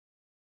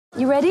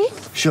You ready?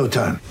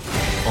 Showtime.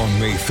 On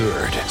May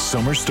 3rd,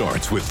 summer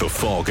starts with The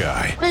Fall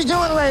Guy. Let's do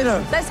it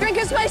later. Let's drink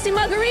a spicy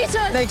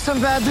margarita. Make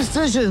some bad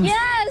decisions.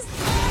 Yes!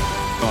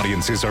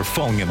 Audiences are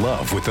falling in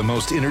love with the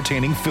most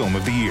entertaining film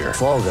of the year.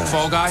 Fall Guy.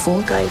 Fall Guy?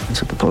 Fall Guy.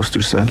 That's what the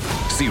poster said.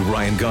 See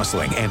Ryan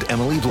Gosling and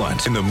Emily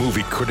Blunt in the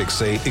movie critics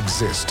say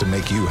exists to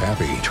make you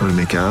happy. Trying to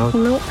make it out?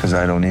 Nope. Because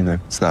I don't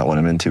either. It's not what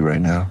I'm into right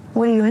now.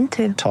 What are you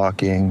into?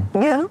 Talking.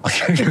 Yeah.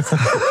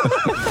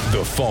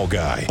 The Fall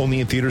Guy.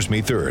 Only in theaters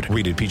May 3rd.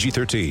 Rated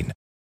PG-13.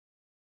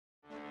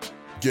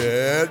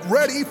 Get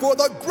ready for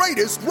the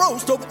greatest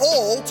roast of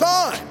all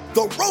time,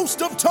 the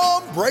Roast of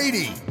Tom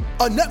Brady,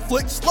 a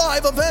Netflix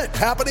live event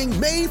happening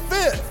May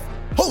 5th.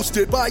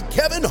 Hosted by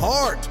Kevin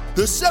Hart,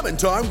 the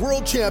 7-time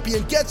world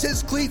champion gets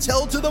his cleats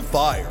held to the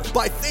fire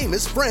by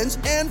famous friends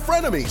and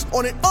frenemies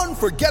on an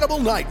unforgettable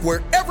night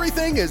where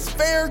everything is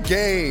fair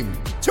game.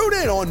 Tune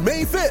in on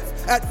May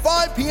 5th at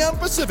 5 p.m.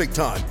 Pacific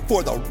time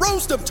for the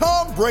Roast of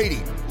Tom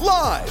Brady,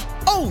 live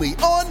only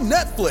on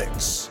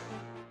Netflix.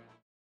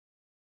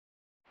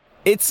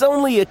 It's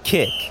only a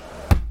kick,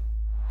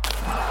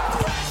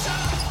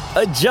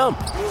 a jump,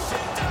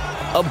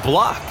 a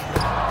block.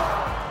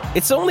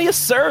 It's only a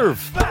serve.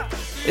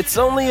 It's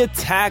only a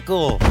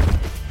tackle,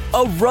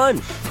 a run.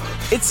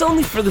 It's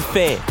only for the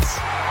fans.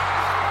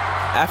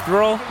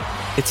 After all,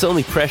 it's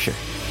only pressure.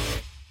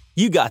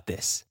 You got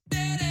this.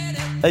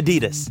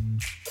 Adidas.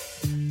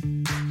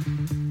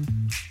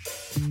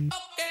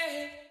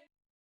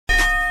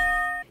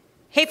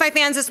 Hey, Five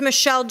fans, it's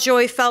Michelle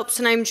Joy Phelps,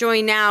 and I'm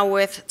joined now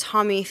with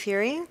Tommy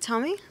Fury.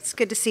 Tommy, it's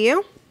good to see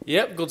you.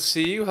 Yep, good to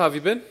see you. How have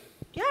you been?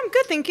 Yeah, I'm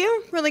good, thank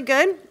you. Really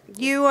good.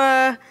 You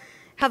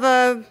have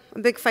a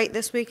big fight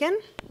this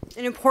weekend,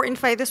 an important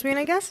fight this weekend,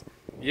 I guess.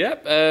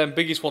 Yep,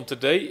 biggest one to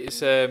date. It's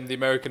the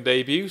American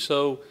debut,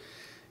 so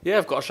yeah,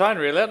 I've got to shine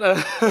really,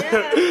 haven't I?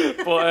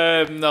 Yeah.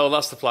 But no,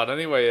 that's the plan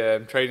anyway.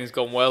 Training's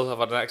gone well. I've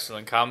had an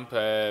excellent camp.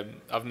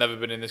 I've never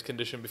been in this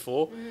condition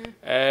before,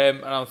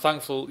 and I'm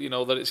thankful,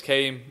 that it's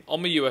came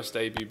on my US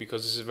debut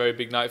because this is a very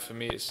big night for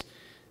me. It's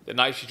the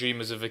night you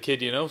dream as a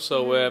kid,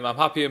 So I'm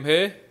happy I'm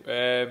here.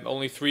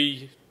 Only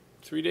three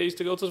days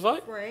to go to the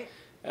fight. Right.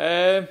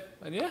 And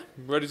yeah,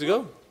 I'm ready to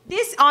go.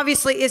 This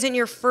obviously isn't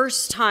your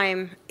first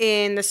time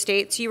in the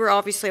States. You were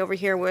obviously over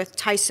here with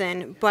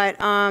Tyson, but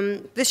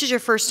this is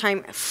your first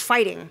time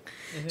fighting.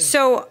 Mm-hmm.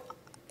 So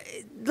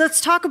let's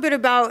talk a bit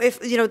about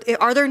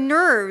are there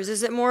nerves?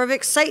 Is it more of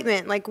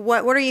excitement? Like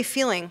what are you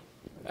feeling?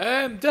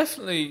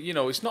 Definitely,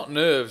 it's not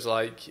nerves.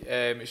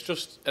 It's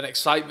just an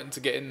excitement to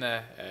get in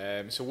there.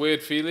 It's a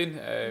weird feeling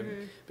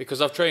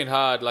because I've trained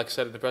hard. Like I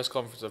said in the press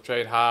conference, I've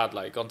trained hard.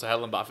 Gone to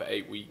hell and back for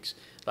 8 weeks.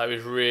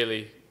 We've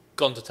really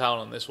gone to town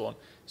on this one.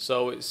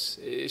 So it's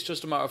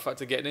just a matter of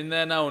fact of getting in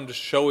there now and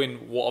just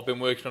showing what I've been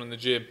working on in the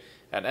gym,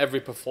 and every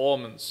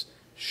performance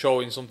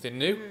showing something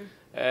new.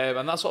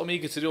 And that's what I'm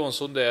eager to do on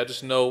Sunday. I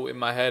just know in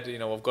my head,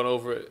 I've gone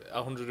over it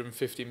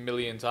 150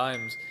 million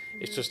times.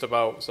 It's just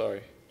about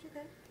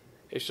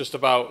It's just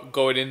about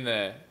going in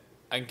there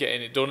and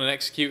getting it done and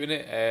executing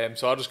it.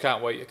 So I just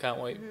can't wait. I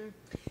can't wait.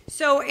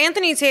 So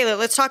Anthony Taylor,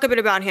 let's talk a bit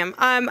about him.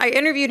 I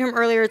interviewed him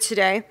earlier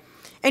today,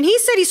 and he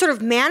said he sort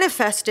of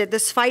manifested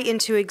this fight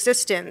into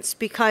existence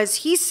because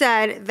he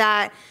said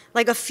that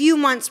a few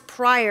months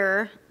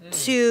prior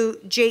to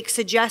Jake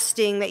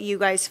suggesting that you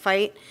guys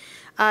fight,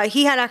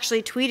 he had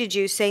actually tweeted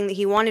you saying that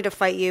he wanted to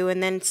fight you,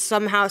 and then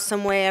somehow,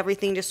 some way,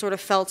 everything just sort of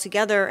fell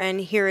together,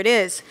 and here it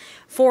is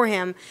for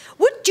him.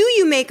 What do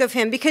you make of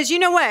him? Because you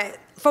know what?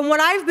 From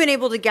what I've been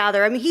able to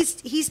gather, I mean,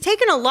 he's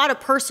taken a lot of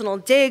personal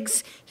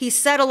digs. He's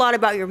said a lot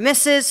about your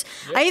misses.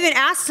 Yep. I even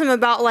asked him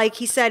about,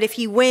 he said if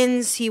he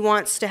wins, he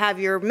wants to have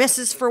your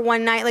misses for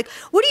one night.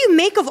 What do you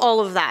make of all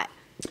of that?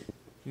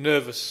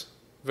 Nervous.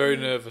 Very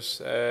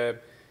nervous.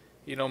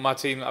 My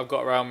team I've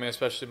got around me,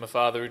 especially my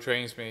father who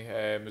trains me,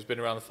 has been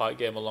around the fight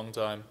game a long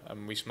time,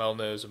 and we smell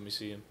nerves when we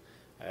see him.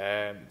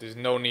 There's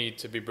no need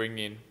to be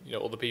bringing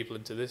other people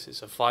into this.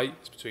 It's a fight.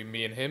 It's between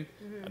me and him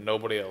and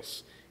nobody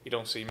else. You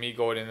don't see me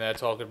going in there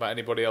talking about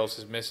anybody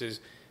else's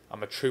misses.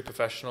 I'm a true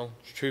professional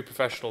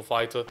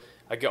fighter.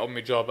 I get on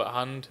my job at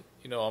hand.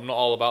 I'm not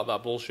all about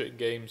that bullshit in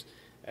games.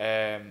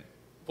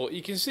 But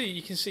you can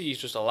see he's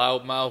just a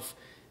loud mouth,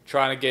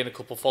 trying to gain a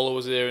couple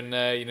followers here and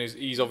there.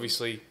 He's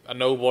obviously a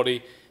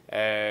nobody.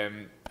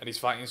 And he's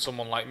fighting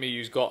someone like me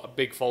who's got a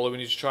big following.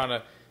 He's trying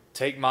to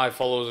take my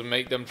followers and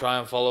make them try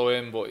and follow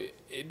him, but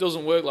it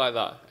doesn't work like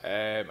that.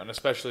 And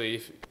especially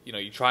if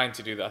you're trying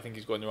to do that, I think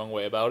he's going the wrong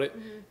way about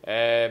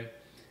it.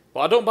 But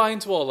I don't buy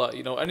into all that.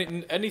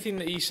 Anything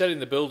that he said in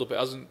the build-up, it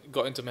hasn't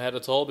got into my head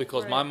at all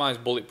because my mind's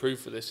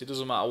bulletproof for this. It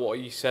doesn't matter what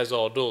he says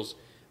or does;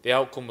 the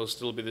outcome will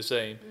still be the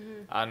same.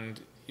 And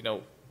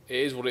it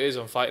is what it is.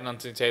 I'm fighting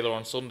Anthony Taylor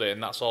on Sunday,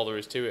 and that's all there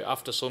is to it.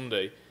 After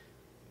Sunday,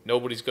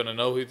 nobody's going to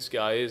know who this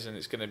guy is, and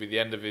it's going to be the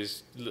end of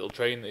his little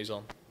train that he's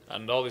on.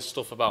 And all this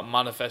stuff about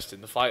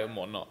manifesting the fight and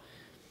whatnot.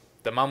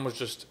 The man was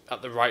just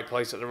at the right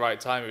place at the right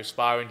time. He was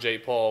sparring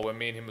Jake Paul when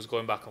me and him was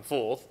going back and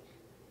forth.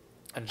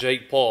 And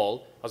Jake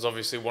Paul has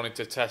obviously wanted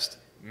to test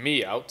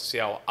me out to see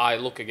how I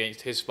look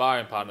against his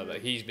sparring partner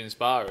that he's been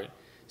sparring.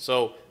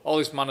 So all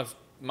this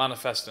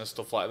manifesting and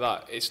stuff like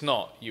that. It's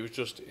not. You was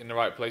just in the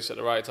right place at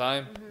the right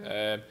time.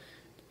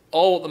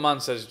 All what the man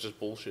says is just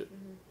bullshit.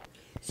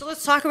 So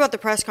let's talk about the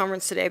press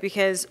conference today,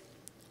 because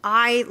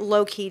I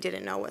low-key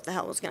didn't know what the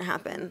hell was going to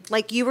happen.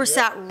 Like, you were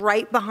sat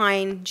right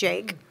behind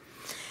Jake.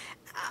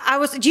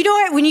 Do you know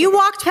what? When you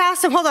walked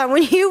past him, hold on,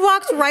 when you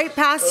walked right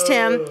past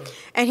him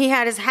and he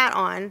had his hat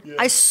on,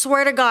 I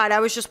swear to God, I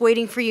was just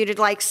waiting for you to,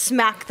 like,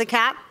 smack the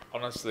cap.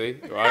 Honestly,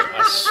 right?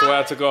 I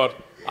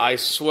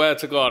swear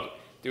to God,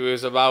 there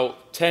was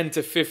about 10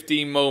 to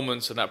 15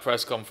 moments in that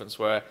press conference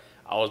where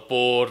I was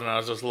bored and I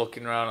was just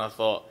looking around and I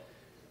thought,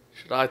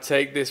 should I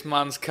take this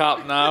man's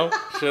cap now?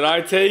 Should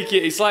I take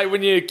it? It's like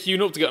when you're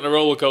queuing up to get on a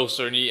roller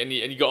coaster and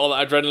you got all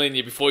that adrenaline in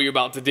you before you're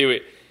about to do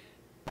it.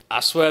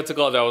 I swear to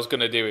God I was going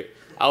to do it.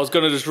 I was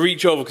going to just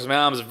reach over because my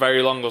arms are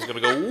very long. I was going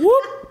to go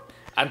whoop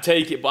and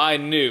take it. But I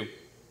knew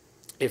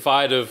if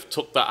I'd have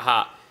took that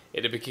hat,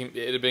 it'd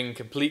have been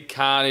complete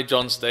carnage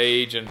on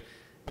stage. And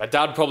my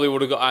dad probably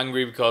would have got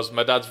angry because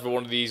my dad's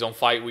one of these on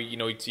fight week. You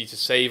know, you need to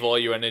save all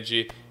your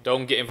energy.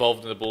 Don't get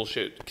involved in the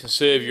bullshit.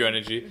 Conserve your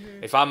energy.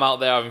 If I'm out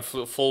there having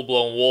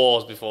full-blown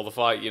wars before the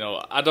fight, you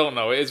know, I don't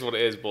know. It is what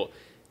it is. But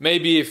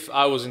maybe if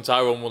I was in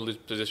Tyrone Woodley's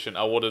position,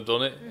 I would have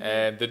done it.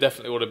 There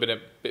definitely would have been a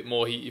bit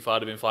more heat if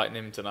I'd have been fighting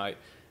him tonight.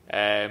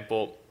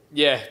 But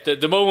yeah,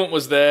 the moment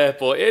was there.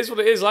 But it is what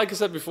it is. Like I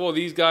said before,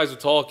 these guys were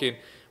talking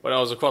when I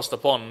was across the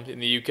pond in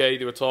the UK.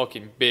 They were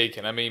talking big,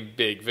 and I mean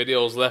big.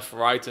 Videos left,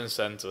 right, and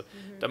centre.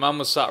 The man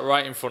was sat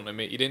right in front of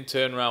me. He didn't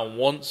turn around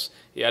once.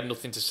 He had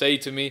nothing to say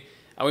to me.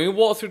 And when we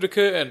walked through the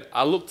curtain,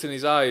 I looked in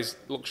his eyes,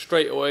 looked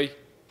straight away.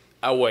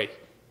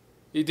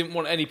 He didn't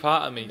want any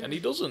part of me, and he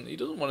doesn't. He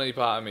doesn't want any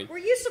part of me. Were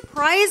you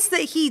surprised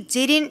that he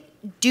didn't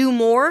do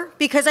more?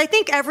 Because I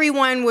think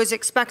everyone was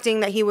expecting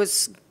that he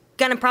was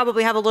going to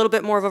probably have a little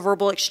bit more of a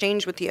verbal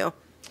exchange with you.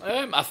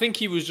 I think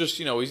he was just,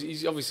 you know,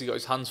 he's obviously got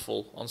his hands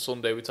full on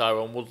Sunday with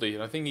Tyrone Woodley,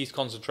 and I think he's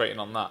concentrating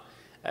on that.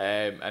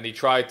 And he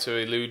tried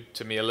to allude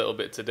to me a little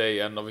bit today,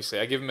 and obviously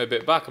I give him a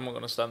bit back. I'm not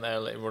going to stand there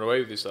and let him run away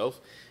with himself.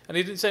 And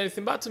he didn't say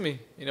anything back to me.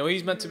 You know,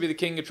 he's meant to be the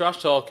king of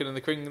trash talking and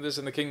the king of this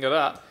and the king of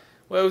that.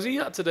 Where was he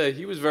at today?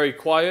 He was very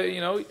quiet,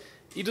 you know.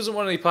 He doesn't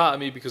want any part of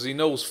me because he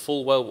knows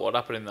full well what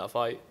happened in that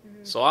fight.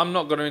 So I'm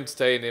not going to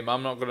entertain him.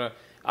 I'm not going to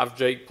have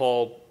Jake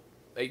Paul,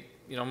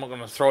 you know, I'm not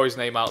going to throw his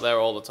name out there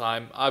all the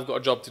time. I've got a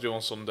job to do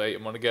on Sunday,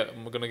 and we're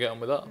going to get on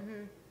with that.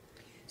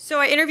 So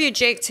I interviewed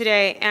Jake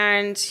today,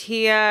 and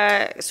he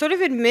sort of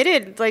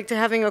admitted, like, to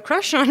having a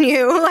crush on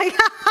you. Like,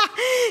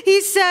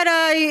 he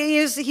said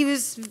he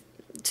was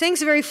saying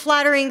some very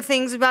flattering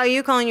things about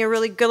you, calling you a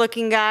really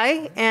good-looking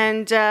guy.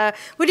 And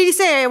what did he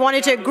say? I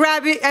want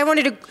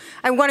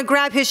to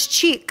grab his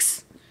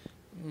cheeks.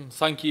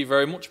 Thank you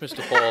very much,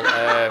 Mr.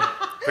 Paul.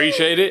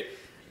 Appreciate it.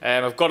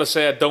 I've got to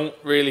say, I don't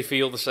really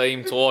feel the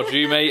same towards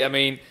you, mate. I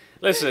mean,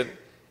 listen,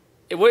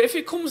 if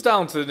it comes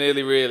down to the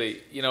nearly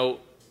really, you know,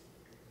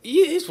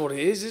 he is what it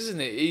is,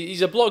 isn't it?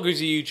 He's a blogger,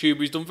 he's a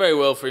YouTuber, he's done very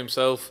well for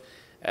himself.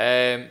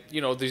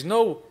 You know, there's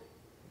no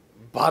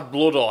bad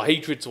blood or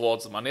hatred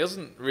towards the man. He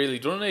hasn't really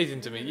done anything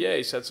to me. Yeah,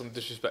 he said some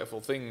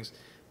disrespectful things,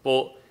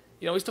 but,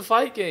 you know, it's the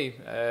fight game.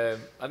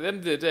 At the end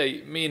of the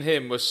day, me and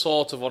him were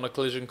sort of on a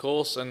collision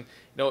course, and,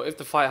 you know, if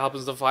the fight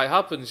happens, the fight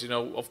happens. You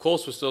know, of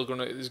course, there's going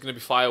to be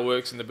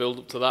fireworks in the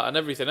build-up to that and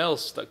everything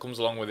else that comes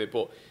along with it,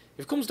 but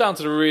if it comes down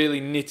to the really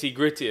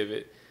nitty-gritty of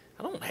it,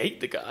 I don't hate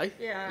the guy.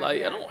 I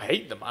don't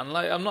hate the man.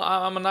 Like,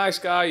 I'm a nice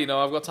guy, you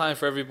know, I've got time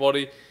for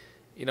everybody.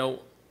 You know,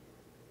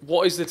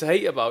 what is there to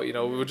hate about? You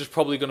know, we're just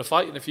probably going to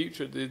fight in the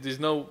future. There's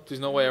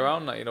no way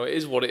around that. You know, it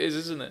is what it is,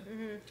 isn't it?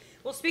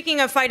 Well,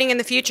 speaking of fighting in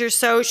the future,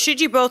 so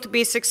should you both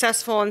be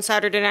successful on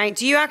Saturday night,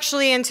 do you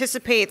actually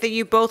anticipate that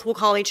you both will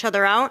call each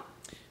other out?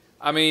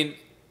 I mean,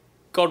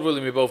 God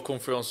willing, we both come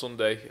through on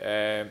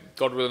Sunday.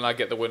 God willing, I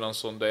get the win on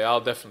Sunday.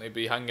 I'll definitely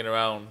be hanging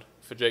around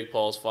for Jake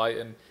Paul's fight,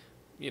 and,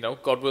 you know,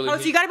 God willing. Oh,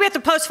 so you got to be at the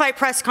post-fight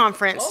press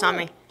conference,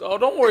 Tommy. Oh,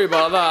 don't worry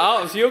about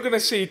that. If you're going to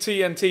see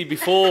TNT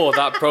before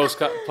that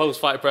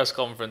post-fight press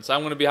conference, I'm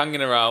going to be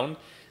hanging around.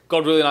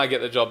 God willing, I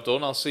get the job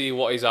done. I'll see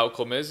what his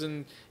outcome is,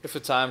 and if the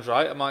time's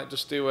right, I might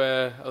just do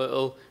a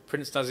little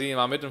Prince Naseem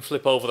Hamed and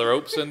flip over the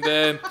ropes and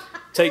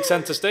take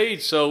centre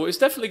stage. So it's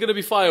definitely going to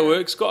be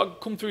fireworks. Got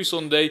to come through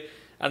Sunday,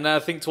 and I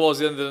think towards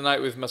the end of the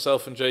night with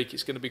myself and Jake,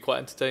 it's going to be quite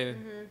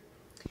entertaining.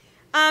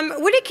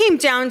 When it came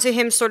down to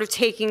him sort of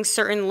taking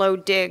certain low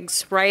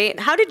digs, right?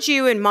 How did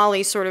you and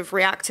Molly sort of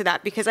react to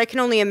that? Because I can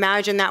only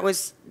imagine that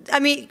was,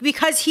 I mean,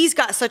 because he's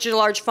got such a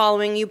large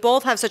following, you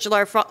both have such a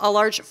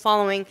large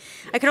following,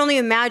 I can only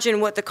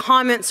imagine what the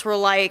comments were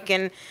like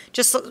and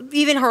just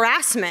even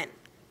harassment.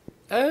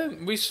 To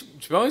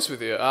be honest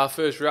with you, our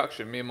first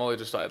reaction, me and Molly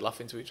just started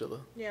laughing to each other.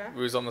 Yeah.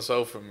 We was on the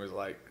sofa and we was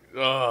like,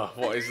 oh,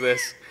 what is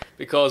this?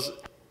 Because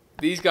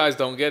these guys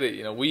don't get it,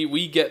 you know.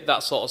 We get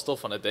that sort of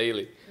stuff on a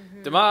daily.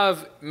 The amount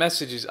of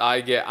messages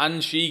I get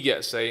and she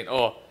gets saying,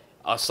 oh,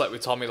 I slept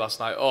with Tommy last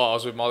night, oh, I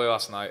was with Molly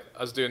last night,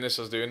 I was doing this,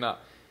 I was doing that.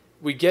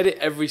 we get it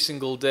every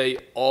single day,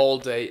 all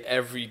day,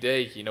 every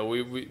day. You know,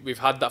 we've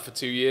had that for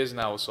 2 years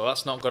now, so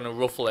that's not going to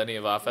ruffle any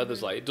of our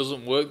feathers. Like, it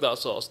doesn't work, that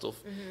sort of stuff.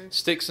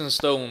 Sticks and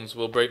stones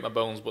will break my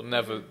bones, but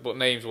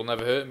names will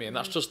never hurt me, and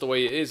that's just the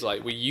way it is.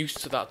 Like, we're used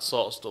to that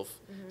sort of stuff,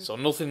 so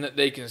nothing that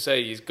they can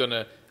say is going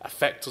to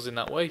affect us in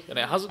that way, and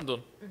it hasn't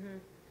done.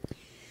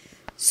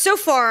 So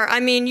far, I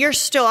mean, you're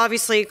still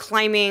obviously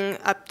climbing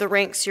up the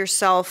ranks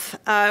yourself.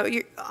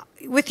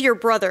 With your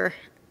brother,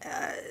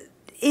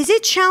 is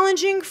it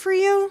challenging for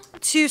you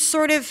to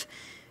sort of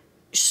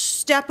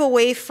step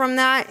away from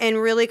that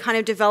and really kind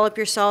of develop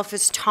yourself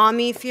as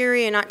Tommy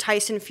Fury and not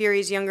Tyson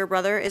Fury's younger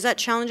brother? Is that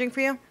challenging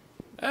for you?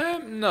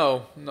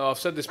 No, I've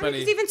said this many...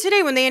 Because even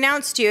today when they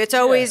announced you, it's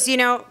always, you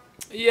know...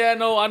 Yeah,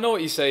 no, I know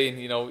what you're saying.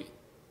 You know,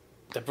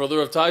 the brother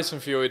of Tyson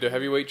Fury, the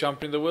heavyweight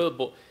champion of the world,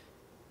 but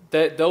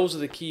those are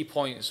the key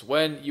points.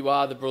 When you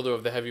are the brother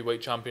of the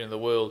heavyweight champion of the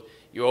world,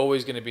 you're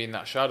always going to be in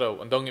that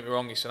shadow. And don't get me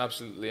wrong, it's an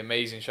absolutely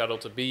amazing shadow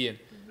to be in.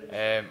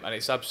 And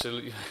it's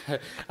absolutely,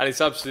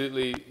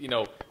 you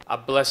know, a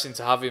blessing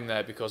to have him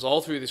there, because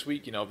all through this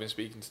week, you know, I've been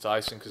speaking to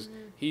Tyson, because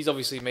he's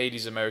obviously made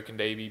his American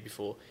debut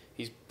before.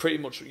 He's pretty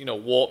much, you know,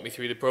 walked me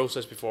through the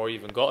process before I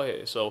even got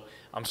here. So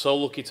I'm so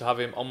lucky to have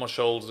him on my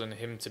shoulders and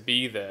him to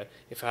be there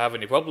if I have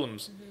any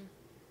problems.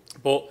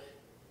 But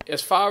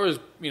as far as,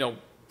 you know,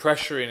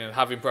 pressuring and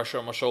having pressure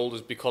on my shoulders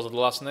because of the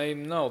last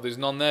name, no, there's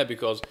none there,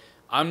 because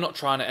I'm not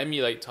trying to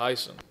emulate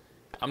Tyson.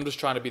 I'm just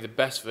trying to be the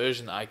best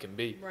version that I can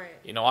be. Right.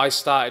 You know, I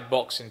started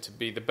boxing to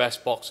be the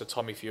best boxer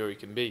Tommy Fury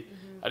can be.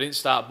 I didn't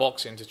start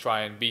boxing to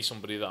try and be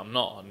somebody that I'm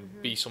not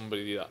and be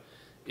somebody that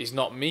is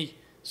not me.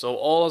 So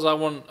all as I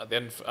want at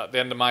the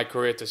end of my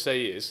career to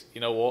say is,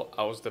 you know what,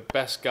 I was the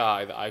best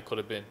guy that I could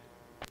have been.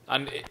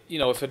 And, you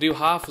know, if I do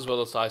half as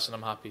well as Tyson,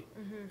 I'm happy.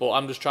 But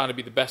I'm just trying to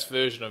be the best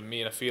version of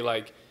me, and I feel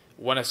like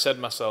when I said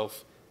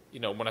myself, you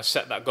know, when I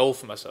set that goal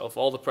for myself,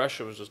 all the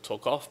pressure was just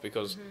took off,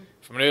 because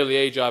from an early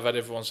age I've had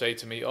everyone say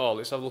to me, oh,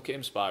 let's have a look at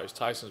him spar, it's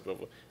Tyson's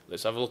brother.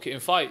 Let's have a look at him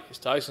fight, it's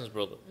Tyson's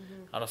brother.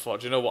 And I thought,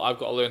 do you know what, I've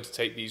got to learn to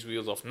take these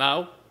wheels off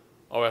now,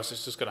 or else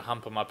it's just going to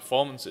hamper my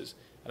performances.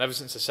 And ever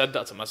since I said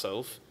that to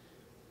myself,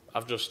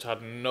 I've just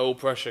had no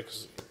pressure,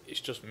 because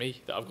it's just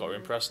me that I've got to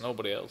impress,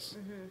 nobody else.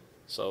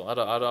 So I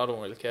don't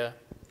really care.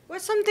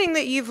 What's something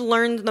that you've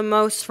learned the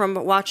most from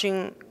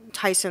watching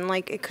Tyson?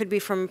 Like, it could be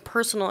from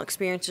personal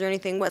experiences or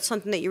anything. What's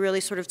something that you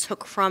really sort of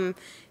took from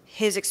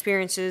his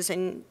experiences?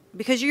 And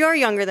because you are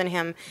younger than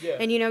him,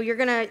 and you know, you're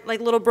gonna,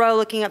 like, little bro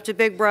looking up to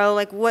big bro,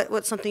 like,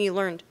 what's something you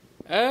learned?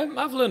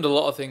 I've learned a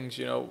lot of things,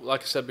 you know.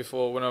 Like I said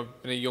before, when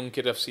I've been a young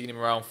kid, I've seen him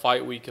around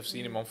fight week, I've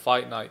seen him on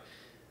fight night.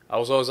 I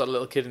was always that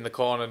little kid in the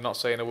corner, not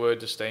saying a word,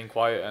 just staying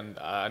quiet, and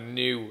I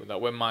knew that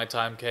when my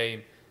time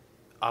came,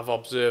 I've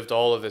observed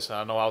all of this, and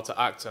I know how to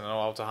act, and I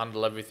know how to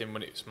handle everything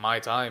when it's my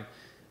time.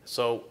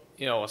 So,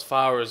 you know, as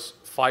far as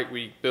fight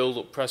week,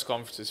 build-up, press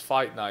conferences,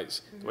 fight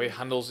nights, the way he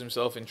handles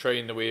himself in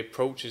training, the way he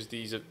approaches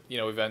these, you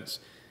know, events,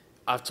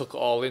 I've took it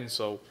all in.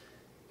 So,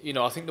 you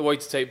know, I think the way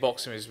to take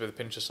boxing is with a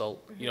pinch of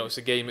salt. You know, it's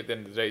a game at the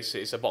end of the day.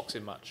 It's a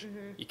boxing match.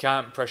 You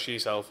can't pressure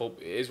yourself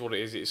up. It is what it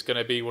is. It's going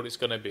to be what it's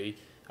going to be.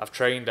 I've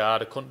trained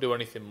hard. I couldn't do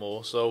anything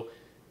more. So,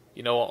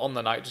 you know, on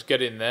the night, just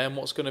get in there, and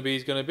what's going to be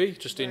is going to be.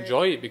 Just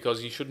enjoy it,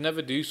 because you should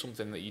never do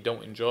something that you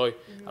don't enjoy.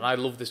 And I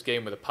love this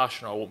game with a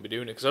passion, or I won't be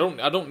doing it, because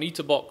I don't need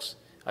to box.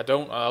 I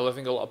think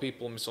a lot of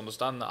people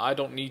misunderstand that. I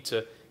don't need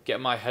to get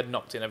my head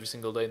knocked in every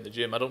single day in the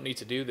gym. I don't need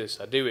to do this.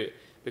 I do it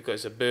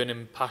because it's a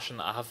burning passion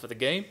that I have for the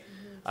game,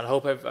 and I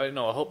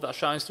hope that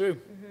shines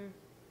through.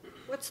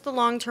 What's the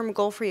long-term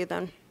goal for you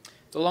then?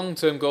 The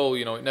long-term goal,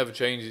 you know, it never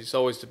changes. It's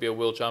always to be a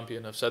world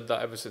champion. I've said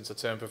that ever since I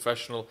turned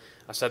professional.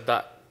 I said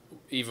that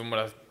even when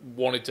I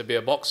wanted to be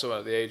a boxer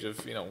at the age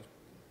of, you know,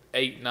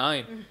 8,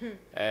 9.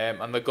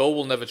 And the goal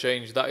will never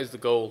change. That is the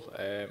goal.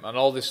 And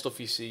all this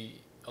stuff you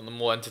see on the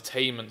more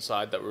entertainment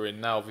side that we're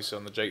in now, obviously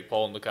on the Jake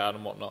Paul and the card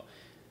and whatnot,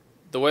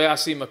 the way I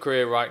see my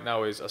career right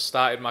now is I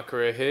started my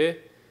career here.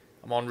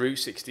 I'm on Route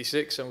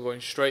 66. I'm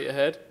going straight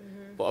ahead.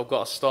 But I've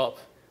got to stop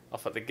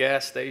off at the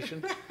gas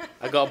station.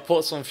 I've got to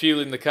put some fuel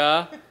in the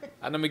car.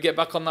 And then we get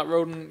back on that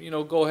road and, you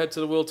know, go ahead to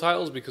the world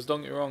titles, because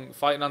don't get me wrong,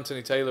 fighting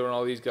Anthony Taylor and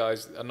all these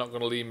guys are not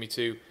going to lead me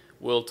to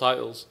world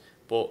titles.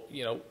 But,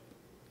 you know,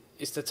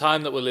 it's the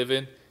time that we live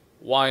in.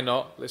 Why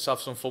not? Let's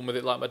have some fun with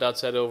it, like my dad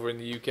said over in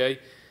the UK.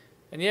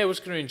 And yeah, we're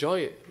just going to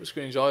enjoy it. We're just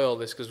going to enjoy all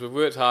this, because we've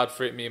worked hard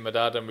for it, me and my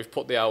dad, and we've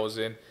put the hours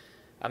in.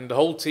 And the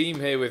whole team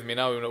here with me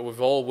now, you know, we've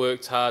all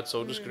worked hard,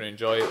 so we're just going to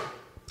enjoy it.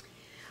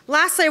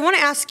 Lastly, I want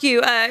to ask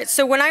you,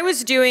 so when I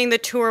was doing the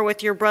tour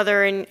with your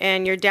brother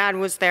and your dad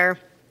was there,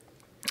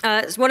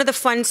 one of the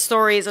fun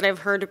stories that I've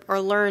heard or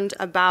learned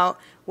about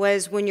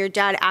was when your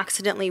dad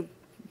accidentally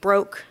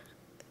broke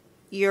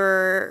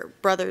your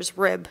brother's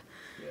rib.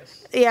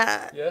 Yes.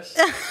 Yeah. Yes.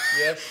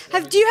 Yes.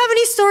 Do you have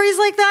any stories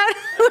like that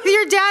with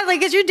your dad?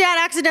 Like, has your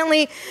dad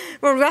accidentally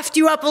roughed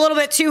you up a little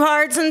bit too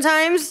hard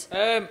sometimes?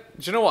 Do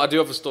you know what? I do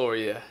have a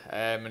story here,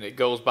 and it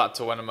goes back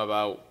to when I'm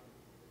about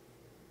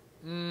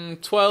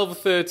 12,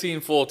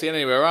 13, 14,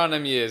 anyway, around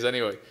them years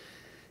anyway.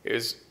 It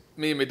was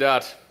me and my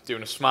dad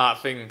doing a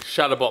smart thing,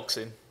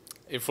 shadowboxing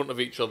in front of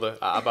each other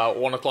at about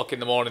 1 o'clock in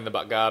the morning in the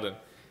back garden.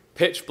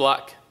 Pitch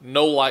black,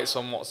 no lights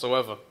on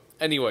whatsoever.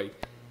 Anyway,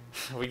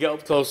 we get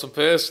up close and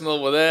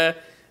personal, we're there,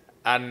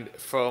 and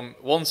from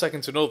 1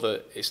 second to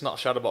another, it's not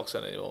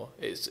shadowboxing anymore.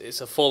 It's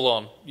a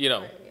full-on,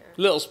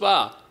 little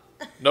spar.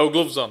 No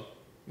gloves on.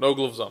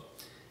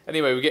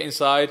 Anyway, we get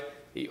inside,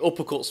 he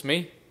uppercuts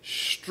me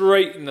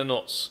straight in the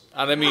nuts.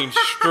 And I mean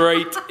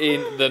straight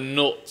in the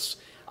nuts.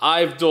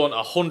 I've done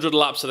 100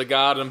 laps of the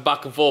garden,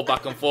 back and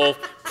forth.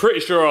 Pretty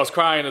sure I was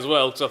crying as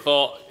well, because I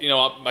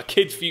thought, my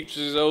kid's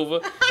future is over.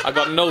 I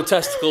got no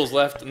testicles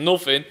left,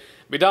 nothing.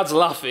 My dad's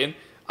laughing.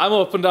 I'm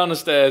up and down the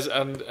stairs,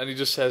 and he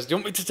just says, "Do you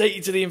want me to take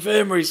you to the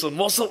infirmary, son?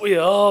 What's up with you?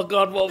 Oh,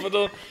 God, what have I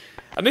done?"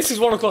 And this is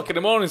 1 o'clock in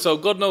the morning, so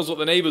God knows what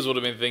the neighbours would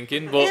have been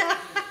thinking. But,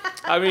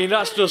 I mean,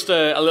 that's just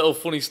a little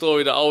funny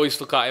story that always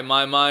stuck out in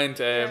my mind.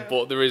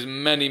 But there is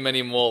many,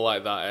 many more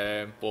like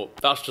that. But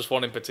that's just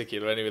one in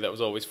particular, anyway, that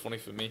was always funny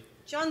for me.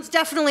 John's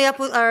definitely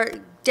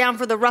down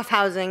for the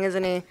roughhousing,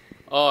 isn't he?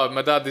 Oh,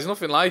 my dad, there's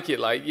nothing like it.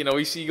 Like,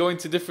 you go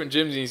into different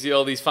gyms and you see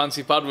all these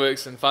fancy pad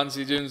works and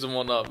fancy gyms and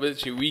whatnot.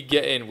 Literally, we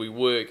get in, we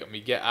work, and we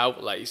get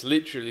out. Like, it's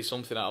literally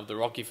something out of the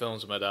Rocky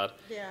films with my dad.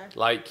 Yeah.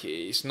 Like,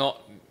 it's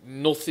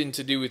nothing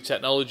to do with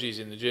technologies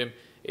in the gym.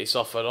 It's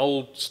off an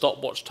old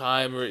stopwatch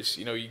timer. It's,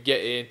 you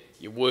get in,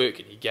 you work,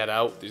 and you get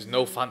out. There's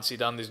no fancy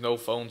Dan, there's no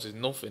phones, there's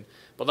nothing.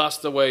 But that's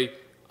the way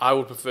I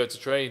would prefer to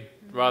train,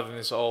 rather than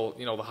this all,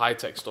 the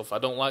high-tech stuff. I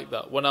don't like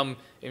that. When I'm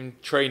in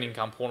training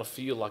camp, I want to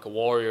feel like a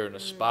warrior and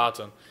a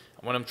Spartan.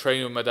 And when I'm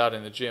training with my dad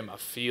in the gym, I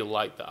feel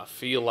like that. I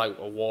feel like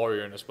a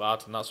warrior and a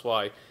Spartan. That's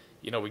why,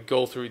 we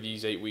go through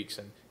these 8 weeks,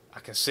 and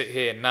I can sit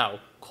here now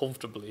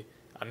comfortably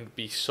and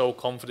be so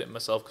confident in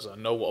myself because I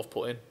know what I've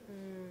put in.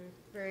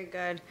 Very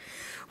good.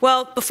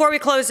 Well, before we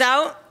close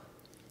out,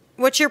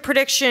 what's your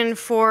prediction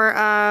for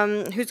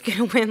who's going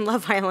to win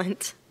Love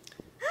Island?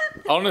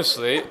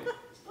 Honestly...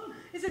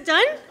 Is it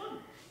done?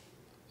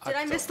 Did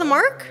I miss the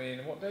mark? I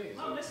mean, what day is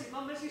it?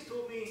 My missus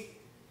told me...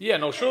 Yeah,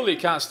 no, surely it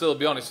can't still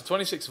be on. It's the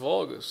 26th of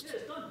August. Yeah,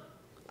 it's done.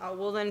 Oh,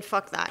 well then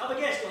fuck that. Have a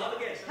guess.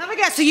 Have a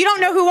guess. So you don't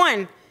know who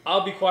won?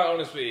 I'll be quite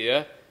honest with you,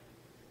 yeah?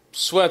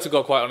 Swear to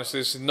God, quite honestly,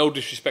 this is no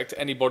disrespect to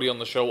anybody on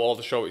the show or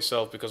the show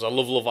itself, because I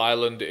love Love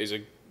Island. It is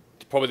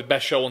probably the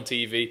best show on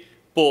TV,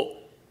 but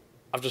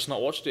I've just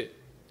not watched it.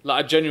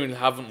 Like, I genuinely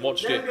haven't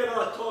watched it.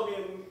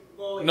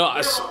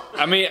 No,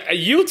 I mean,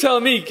 you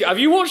tell me, have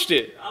you watched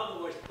it? I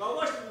haven't watched it. I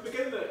watched it at the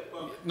beginning of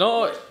it.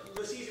 No.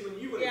 The season when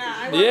you were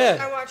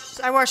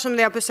I watched some of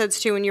the episodes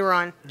too when you were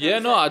on. Yeah,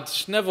 no, I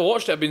just never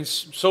watched it. I've been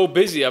so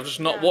busy, I've just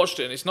not watched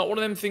it. And it's not one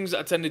of them things that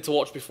I tended to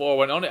watch before I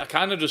went on it. I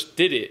kind of just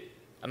did it,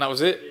 and that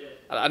was it.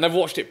 Yeah. I never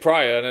watched it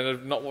prior, and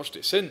I've not watched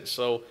it since.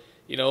 So,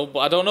 but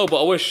I don't know.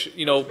 But I wish,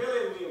 Liam.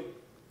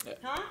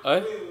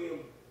 Huh? Liam.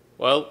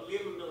 Well,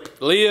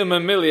 Liam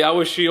and Millie, I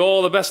wish you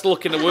all the best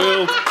luck in the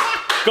world.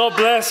 God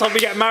bless. Hope you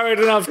get married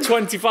and have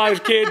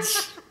 25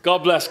 kids. God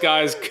bless,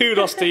 guys.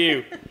 Kudos to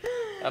you.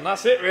 And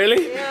that's it,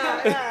 really.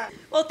 Yeah.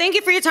 Well, thank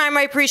you for your time.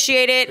 I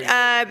appreciate it.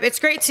 It's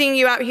great seeing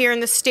you out here in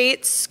the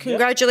States.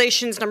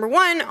 Congratulations, number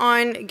one,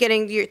 on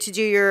getting to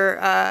do your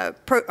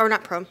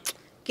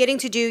getting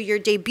to do your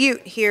debut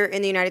here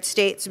in the United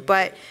States.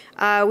 But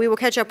we will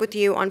catch up with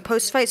you on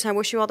post-fights, and I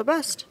wish you all the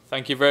best.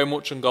 Thank you very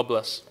much, and God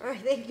bless. All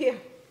right, thank you.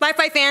 Bye,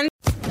 Fight fans.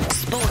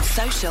 Sports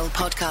Social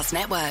Podcast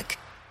Network.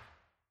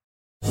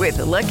 With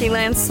the Lucky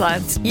Land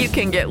Slots, you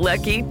can get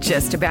lucky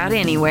just about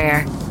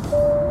anywhere.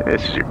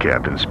 This is your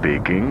captain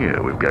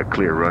speaking. We've got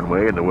clear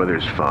runway and the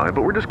weather's fine,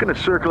 but we're just going to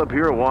circle up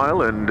here a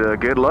while and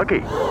get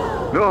lucky.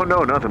 No,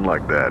 nothing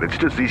like that. It's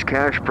just these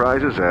cash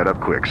prizes add up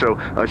quick. So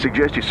I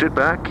suggest you sit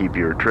back, keep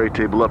your tray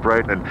table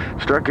upright, and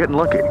start getting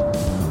lucky.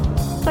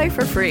 Play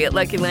for free at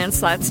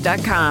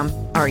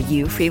LuckyLandSlots.com. Are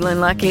you feeling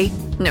lucky?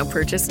 No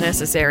purchase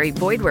necessary.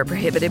 Void where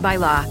prohibited by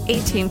law.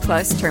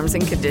 18+ terms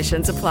and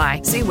conditions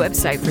apply. See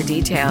website for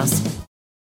details.